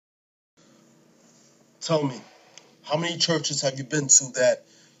Tell me, how many churches have you been to that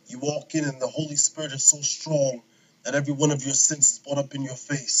you walk in and the Holy Spirit is so strong that every one of your sins is brought up in your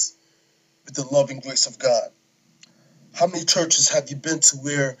face with the loving grace of God? How many churches have you been to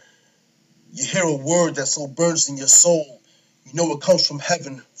where you hear a word that so burns in your soul, you know it comes from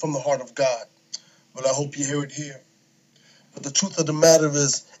heaven, from the heart of God? Well, I hope you hear it here. But the truth of the matter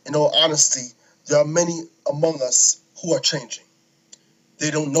is, in all honesty, there are many among us who are changing.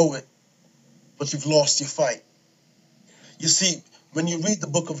 They don't know it, but you've lost your fight. You see, when you read the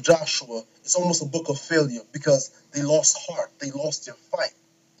book of Joshua, it's almost a book of failure because they lost heart. They lost their fight.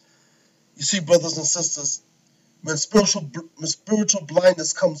 You see, brothers and sisters, when spiritual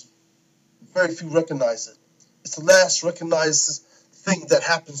blindness comes, very few recognize it. It's the last recognized thing that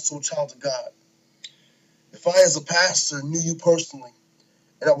happens to a child of God. If I, as a pastor, knew you personally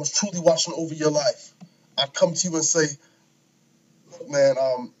and I was truly watching over your life, I'd come to you and say, look, man,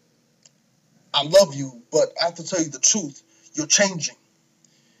 I love you, but I have to tell you the truth. You're changing.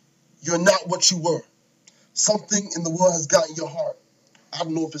 You're not what you were. Something in the world has gotten your heart. I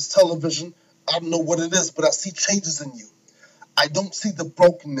don't know if it's television. I don't know what it is, but I see changes in you. I don't see the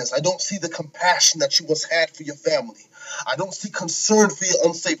brokenness. I don't see the compassion that you once had for your family. I don't see concern for your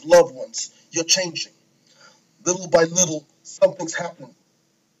unsaved loved ones. You're changing. Little by little, something's happening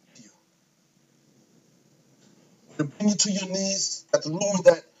to you. To bring you to your knees, that the ruin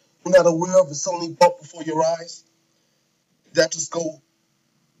that you're not aware of is suddenly brought before your eyes. That just go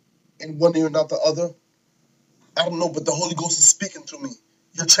in one ear and not the other. I don't know, but the Holy Ghost is speaking to me.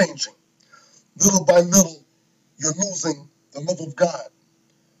 You're changing. Little by little, you're losing the love of God.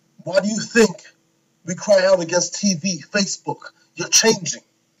 Why do you think we cry out against TV, Facebook? You're changing.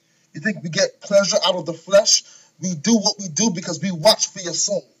 You think we get pleasure out of the flesh? We do what we do because we watch for your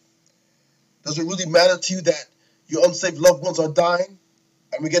soul. Does it really matter to you that your unsaved loved ones are dying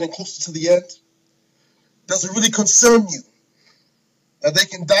and we're getting closer to the end? Does it really concern you that they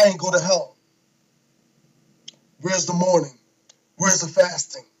can die and go to hell? Where's the mourning? Where's the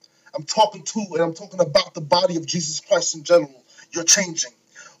fasting? I'm talking about the body of Jesus Christ in general. You're changing.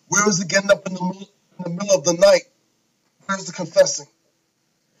 Where is it getting up in the middle of the night? Where's the confessing?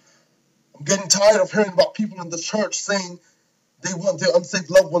 I'm getting tired of hearing about people in the church saying they want their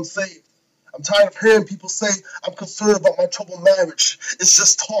unsaved loved ones saved. I'm tired of hearing people say, I'm concerned about my troubled marriage. It's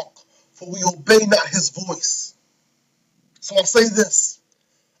just talk, for we obey not his voice. So I'll say this,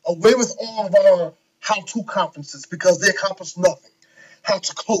 away with all of our how-to conferences because they accomplish nothing. How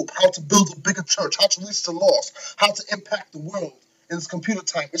to cope, how to build a bigger church, how to reach the lost, how to impact the world in this computer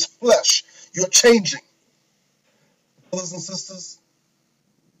time. It's flesh. You're changing. Brothers and sisters,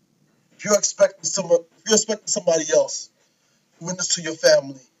 if you're expecting somebody else to witness to your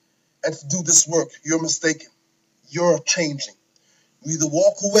family and to do this work, you're mistaken. You're changing. You either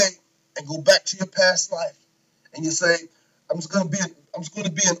walk away and go back to your past life and you say, I'm just going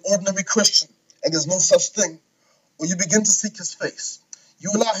to be an ordinary Christian and there's no such thing, or you begin to seek his face. You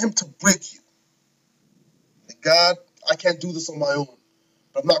allow him to break you. God, I can't do this on my own.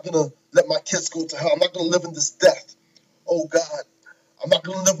 But I'm not going to let my kids go to hell. I'm not going to live in this death. Oh, God, I'm not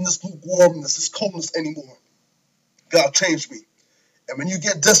going to live in this lukewarmness, this coldness anymore. God, change me. And when you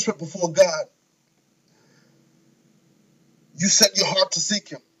get desperate before God, you set your heart to seek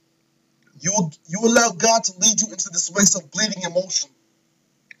him. You allow God to lead you into this race of bleeding emotion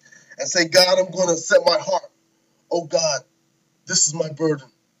and say, God, I'm going to set my heart. Oh, God, this is my burden.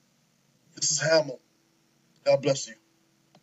 This is Hamill. God bless you.